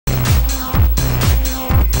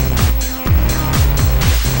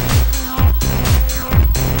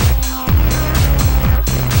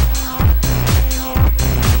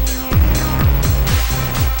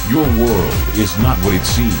is not what it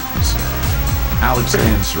seems. Alex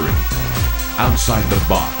answering. Outside the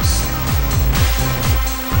box.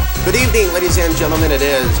 Good evening, ladies and gentlemen. It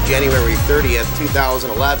is January 30th,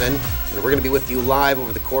 2011, and we're going to be with you live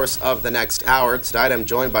over the course of the next hour. Tonight I'm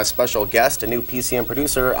joined by special guest, a new PCM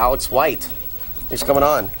producer, Alex White. Thanks for coming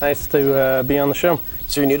on. Nice to be on the show.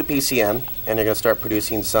 So you're new to PCM, and you're going to start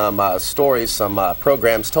producing some stories, some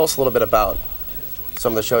programs. Tell us a little bit about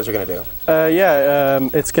some of the shows you're going to do.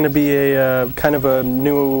 It's going to be a kind of a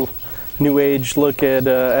new age look at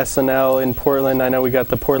SNL in Portland. I know we got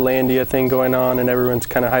the Portlandia thing going on, and everyone's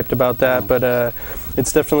kind of hyped about that. But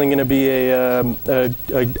it's definitely going to be a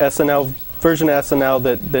SNL version of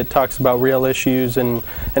SNL that talks about real issues and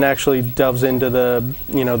actually delves into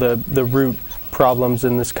the root problems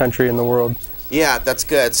in this country and the world. Yeah, that's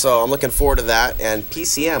good. So I'm looking forward to that. And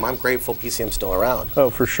PCM, I'm grateful PCM's still around. Oh,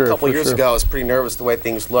 for sure. A couple years ago, I was pretty nervous the way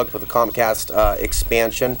things looked with the Comcast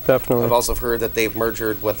expansion. Definitely. I've also heard that they've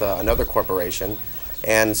merged with another corporation.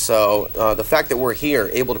 And so the fact that we're here,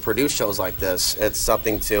 able to produce shows like this,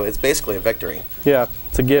 it's basically a victory. Yeah,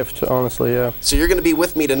 it's a gift, honestly, yeah. So you're going to be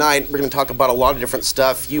with me tonight. We're going to talk about a lot of different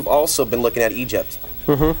stuff. You've also been looking at Egypt.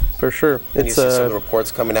 For sure. And you see some of the reports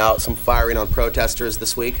coming out, some firing on protesters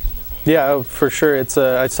this week. Yeah, for sure. It's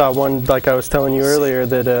I saw one, like I was telling you earlier,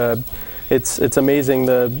 that it's amazing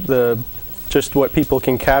the just what people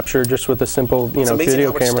can capture just with a simple video camera. It's amazing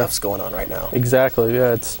how much stuff's going on right now. Exactly.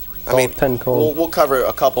 Yeah, it's all 10 cold. We'll cover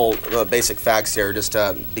a couple basic facts here just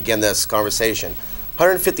to begin this conversation.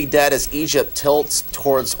 150 dead as Egypt tilts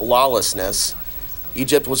towards lawlessness.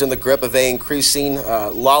 Egypt was in the grip of increasing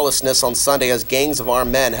lawlessness on Sunday as gangs of armed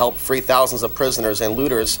men helped free thousands of prisoners and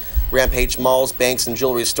looters rampage malls, banks, and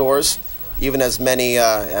jewelry stores. Even as many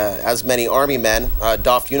army men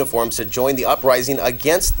doffed uniforms to join the uprising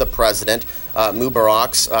against the president,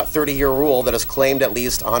 Mubarak's 30-year rule that has claimed at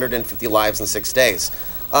least 150 lives in 6 days.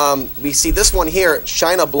 We see this one here,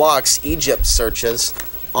 China blocks Egypt searches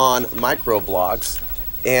on microblogs.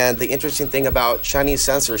 And the interesting thing about Chinese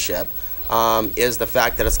censorship is the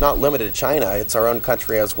fact that it's not limited to China, it's our own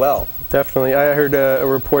country as well. Definitely. I heard a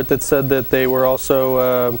report that said that they were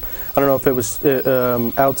also, I don't know if it was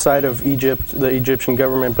outside of Egypt, the Egyptian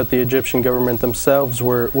government, but the Egyptian government themselves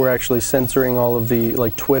were actually censoring all of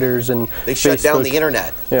the Twitters and they shut Facebook. Down the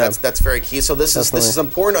internet. Yeah. That's very key. So this is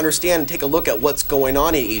important to understand and take a look at what's going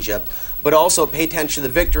on in Egypt, but also pay attention to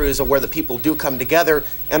the victories of where the people do come together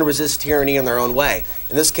and resist tyranny in their own way.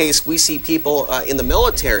 In this case, we see people in the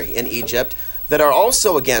military in Egypt that are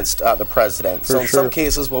also against the president. So in some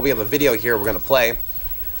cases, we have a video here we're going to play.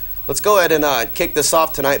 Let's go ahead and kick this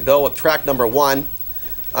off tonight, Bill, with track number 1.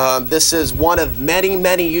 This is one of many,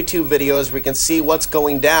 many YouTube videos. We can see what's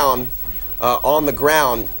going down on the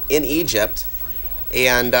ground in Egypt.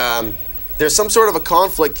 And there's some sort of a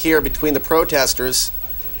conflict here between the protesters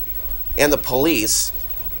and the police.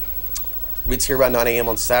 Reads here around 9 a.m.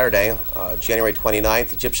 on Saturday, January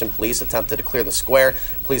 29th. Egyptian police attempted to clear the square.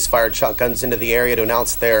 Police fired shotguns into the area to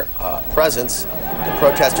announce their presence. The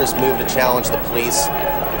protesters moved to challenge the police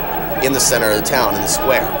in the center of the town, in the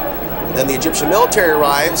square. Then the Egyptian military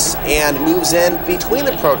arrives and moves in between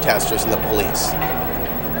the protesters and the police.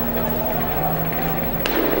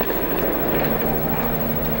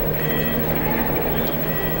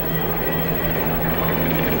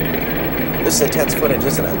 This is intense footage,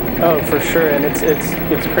 isn't it? Oh, for sure, and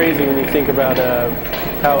it's crazy when you think about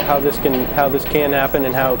how this can happen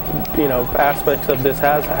and how aspects of this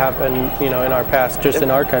has happened in our past, just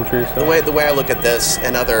in our country. So. The way I look at this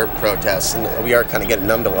and other protests, and we are kind of getting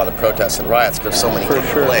numb to a lot of protests and riots because so many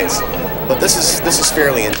taking place, but this is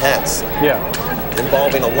fairly intense. Yeah,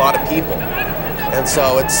 involving a lot of people, and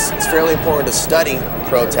so it's fairly important to study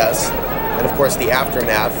protests and of course the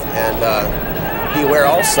aftermath, and be aware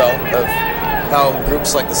also of how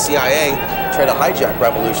groups like the CIA try to hijack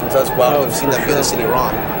revolutions as well. We've seen them do this in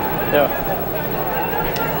Iran. Yeah.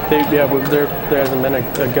 There hasn't been a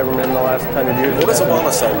government in the last 100 years. What does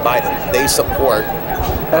Obama say and Biden? They support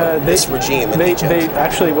this regime in Egypt.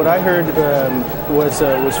 Actually, what I heard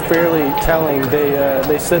was fairly telling.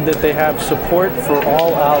 They said that they have support for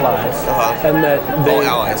all allies, and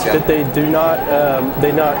that they do not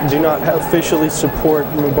officially support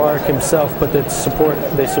Mubarak himself, but that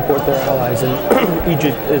they support their allies, and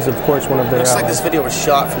Egypt is of course one of their allies. Looks like this video was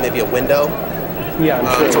shot from maybe a window. Yeah,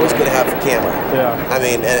 I'm sure. It's always good to have a camera. Yeah. I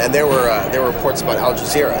mean, and there were reports about Al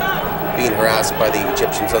Jazeera being harassed by the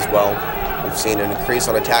Egyptians as well. We've seen an increase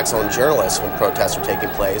on attacks on journalists when protests are taking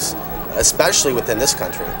place, especially within this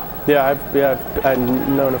country. Yeah, I've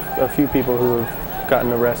known a few people who have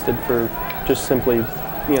gotten arrested for just simply,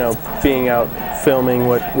 being out filming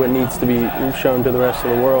what needs to be shown to the rest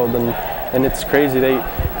of the world, and and it's crazy.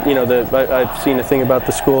 I've seen a thing about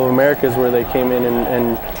the School of Americas where they came in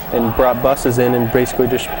and brought buses in and basically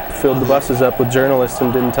just filled the buses up with journalists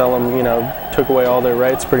and didn't tell them, took away all their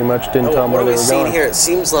rights pretty much, didn't tell them where they were going. What are we seeing here? It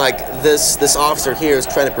seems like this officer here is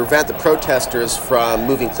trying to prevent the protesters from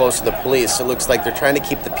moving closer to the police. It looks like they're trying to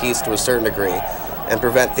keep the peace to a certain degree and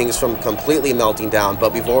prevent things from completely melting down,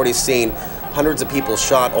 but we've already seen hundreds of people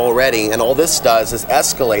shot already, and all this does is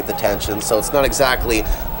escalate the tension, so it's not exactly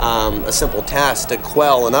a simple task to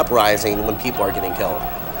quell an uprising when people are getting killed.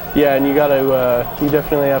 Yeah, and you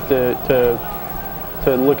definitely have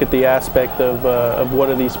to look at the aspect of what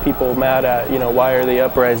are these people mad at, why are they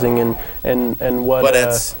uprising and what... But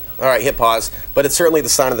it's, all right, hit pause, but it's certainly the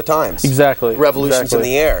sign of the times. Exactly. Revolution's in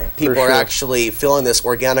the air. People are actually feeling this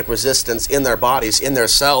organic resistance in their bodies, in their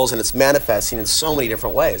cells, and it's manifesting in so many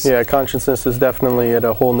different ways. Yeah, consciousness is definitely at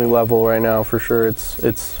a whole new level right now, for sure.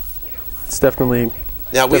 It's definitely...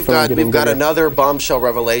 Now, we've got another bombshell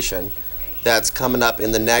revelation that's coming up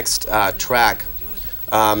in the next track.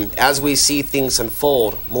 As we see things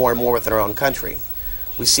unfold more and more within our own country,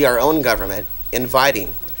 we see our own government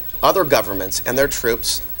inviting other governments and their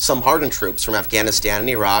troops, some hardened troops from Afghanistan and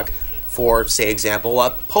Iraq, for, say, example,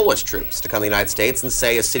 Polish troops to come to the United States and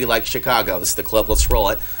say a city like Chicago. This is the clip, let's roll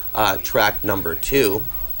it, track number 2.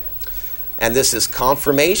 And this is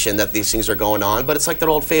confirmation that these things are going on, but it's like that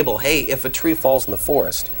old fable, hey, if a tree falls in the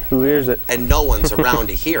forest, who hears it? And no one's around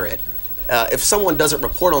to hear it. If someone doesn't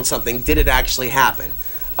report on something, did it actually happen?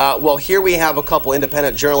 Well, here we have a couple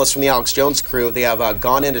independent journalists from the Alex Jones crew. They have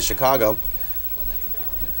gone into Chicago.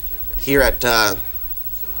 Here at,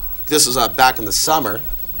 this is back in the summer.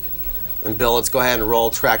 And Bill, let's go ahead and roll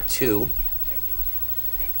track 2.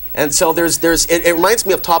 And so it reminds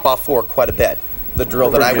me of Top Off 4 quite a bit. The drill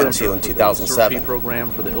that I went to in 2007.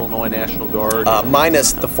 Program for the Illinois National Guard,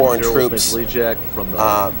 minus the foreign troops,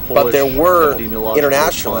 but there were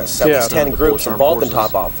internationalists, at least 10 groups involved in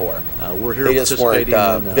Top Off 4. We're here participating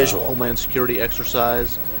in visual Homeland Security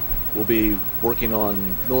exercise. We'll be working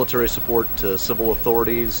on military support to civil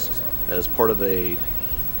authorities as part of a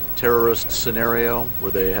terrorist scenario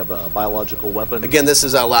where they have a biological weapon. Again, this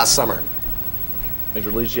is last summer.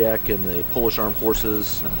 Major Leziak and the Polish Armed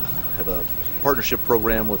Forces have a partnership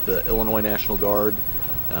program with the Illinois National Guard.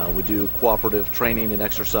 We do cooperative training and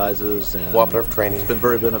exercises, and it's been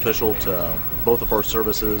very beneficial to both of our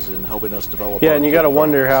services in helping us develop. Yeah, and you got to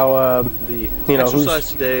wonder how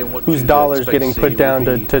whose dollars getting put down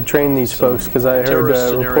to train these folks, because I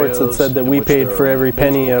heard reports that said that we paid for every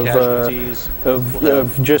penny of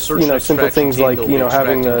just simple things like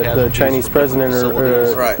having the Chinese president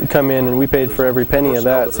or come in, and we paid for every penny of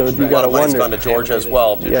that. So you got to wonder. Gone to Georgia as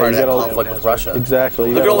well. Yeah, you got conflict with Russia.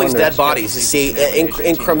 Exactly. Look at all these dead bodies. You see,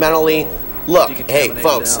 incrementally. Look, hey,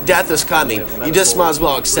 folks, death is coming. You just might as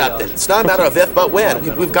well accept it. It's not a matter of if, but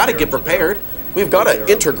when. We've got to get prepared. We've got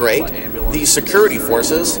to integrate these security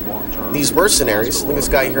forces, these mercenaries. Look at this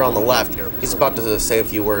guy here on the left. He's about to say a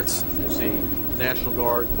few words. You see National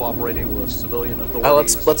Guard cooperating with civilian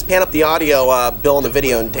authorities. Let's pan up the audio, Bill, and the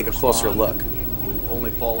video and take a closer look. We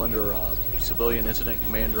only fall under civilian incident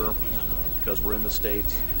commander because we're in the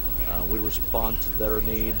States. We respond to their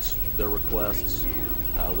needs, their requests.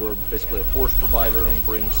 We're basically a force provider and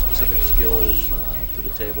bring specific skills to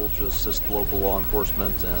the table to assist local law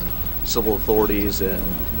enforcement and civil authorities in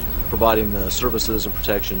providing the services and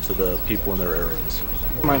protection to the people in their areas.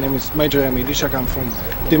 My name is Major Emil Lisiak. I'm from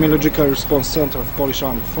the Epidemiological Response Center of Polish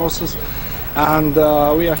Armed Forces, and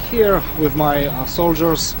we are here with my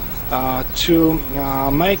soldiers to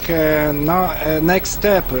make a next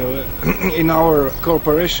step in our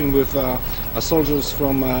cooperation with soldiers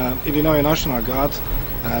from Illinois National Guard.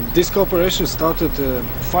 This cooperation started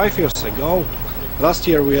 5 years ago. Last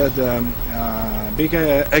year we had a big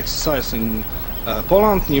exercise in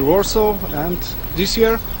Poland, near Warsaw, and this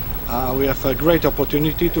year we have a great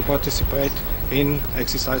opportunity to participate in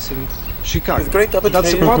exercise in Chicago.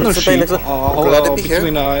 That's a partnership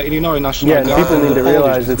between Illinois National Guard. Yeah, and people need to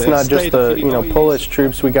realize it's not just the Polish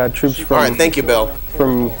troops. We got troops from. All right, thank you, Bill.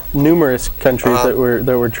 From numerous countries that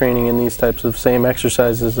we're training in these types of same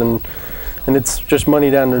exercises, and it's just money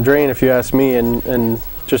down the drain, if you ask me, and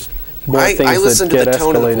just more things that get escalated. I listen to the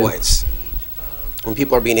tone of the voice when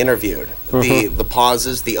people are being interviewed. The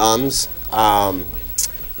pauses, the ums,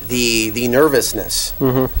 the nervousness.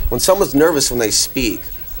 When someone's nervous when they speak,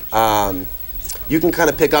 you can kind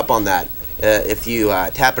of pick up on that. If you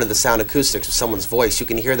tap into the sound acoustics of someone's voice, you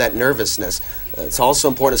can hear that nervousness. It's also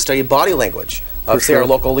important to study body language of, say, our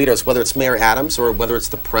local leaders, whether it's Mayor Adams or whether it's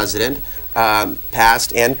the president,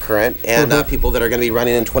 past and current, and people that are going to be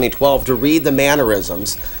running in 2012, to read the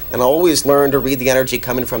mannerisms and always learn to read the energy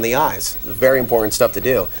coming from the eyes. Very important stuff to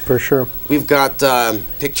do. For sure. We've got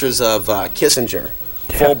pictures of Kissinger,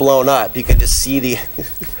 full blown up. You can just see the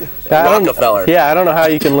Rockefeller. I don't know how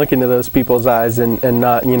you can look into those people's eyes and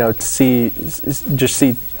not, see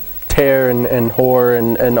tear and horror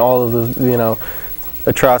and all of the,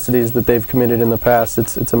 atrocities that they've committed in the past.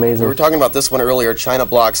 It's amazing. We were talking about this one earlier. China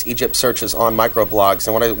blocks Egypt searches on microblogs.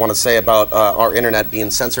 And what I want to say about our internet being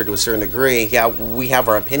censored to a certain degree, yeah, we have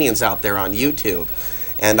our opinions out there on YouTube.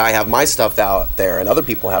 And I have my stuff out there, and other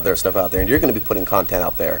people have their stuff out there, and you're going to be putting content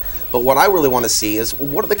out there. But what I really want to see is,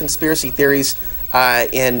 what are the conspiracy theories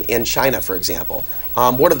in China, for example?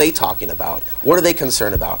 What are they talking about? What are they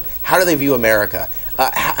concerned about? How do they view America?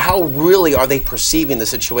 How really are they perceiving the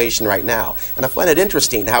situation right now? And I find it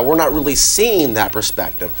interesting how we're not really seeing that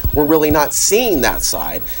perspective. We're really not seeing that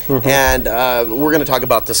side. And we're going to talk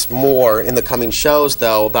about this more in the coming shows,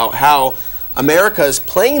 though, about how America is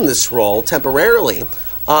playing this role temporarily,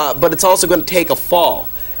 but it's also going to take a fall.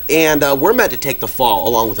 And we're meant to take the fall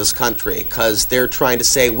along with this country, because they're trying to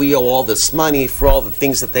say we owe all this money for all the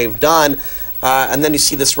things that they've done. And then you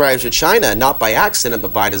see this rise of China, not by accident,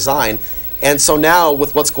 but by design. And so now,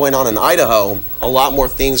 with what's going on in Idaho, a lot more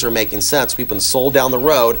things are making sense. We've been sold down the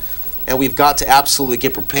road, and we've got to absolutely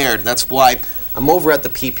get prepared. That's why I'm over at the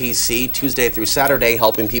PPC Tuesday through Saturday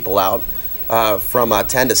helping people out from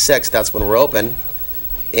 10 to 6. That's when we're open.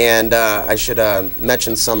 And I should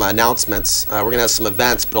mention some announcements. We're going to have some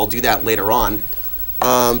events, but I'll do that later on.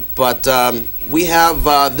 We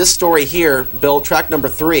have this story here, Bill, track number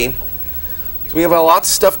 3. So we have lots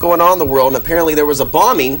of stuff going on in the world, and apparently there was a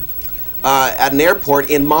bombing at an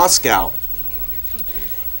airport in Moscow.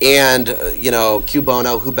 And, Q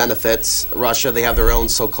Bono, who benefits Russia, they have their own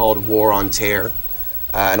so-called war on terror,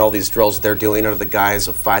 and all these drills they're doing under the guise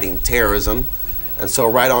of fighting terrorism. And so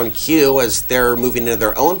right on cue, as they're moving into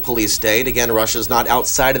their own police state, again, Russia's not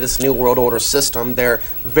outside of this new world order system. They're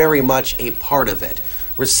very much a part of it.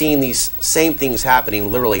 We're seeing these same things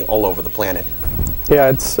happening literally all over the planet. Yeah,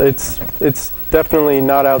 it's definitely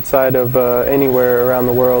not outside of anywhere around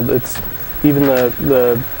the world. It's even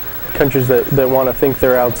the countries that want to think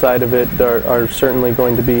they're outside of it are certainly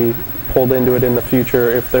going to be pulled into it in the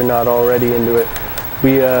future if they're not already into it.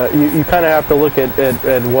 You kind of have to look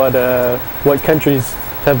at what countries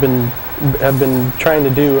have been trying to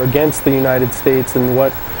do against the United States, and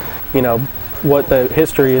what the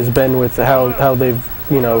history has been with how they've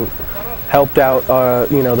helped out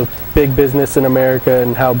the big business in America,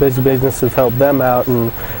 and how big business has helped them out,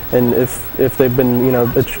 and if they've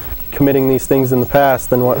been committing these things in the past,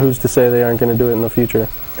 then who's to say they aren't going to do it in the future?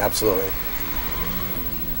 Absolutely.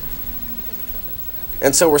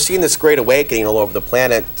 And so we're seeing this great awakening all over the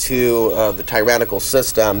planet to the tyrannical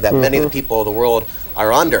system that many of the people of the world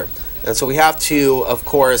are under. And so we have to, of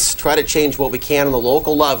course, try to change what we can on the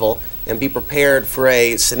local level and be prepared for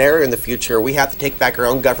a scenario in the future. We have to take back our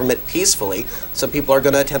own government peacefully. Some people are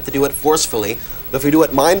going to attempt to do it forcefully. But if we do it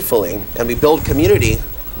mindfully and we build community,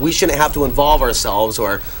 we shouldn't have to involve ourselves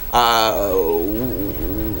or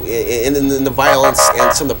in the violence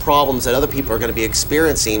and some of the problems that other people are going to be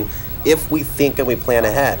experiencing if we think and we plan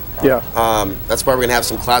ahead. Yeah. That's why we're going to have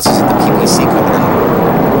some classes at the PPC coming up.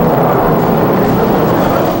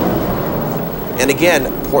 And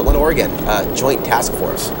again, Portland, Oregon, Joint Task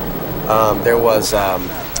Force. There was a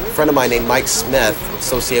friend of mine named Mike Smith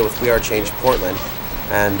associated with We Are Change Portland,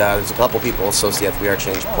 and there's a couple people associated with We Are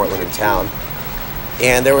Change Portland in town.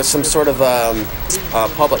 And there was some sort of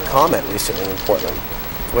public comment recently in Portland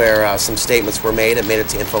where some statements were made and made it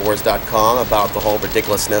to Infowars.com about the whole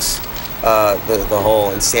ridiculousness, the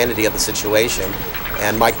whole insanity of the situation.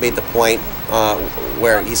 And Mike made the point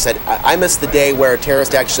where he said, I missed the day where a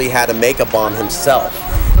terrorist actually had to make a bomb himself.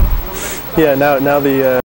 Yeah, now the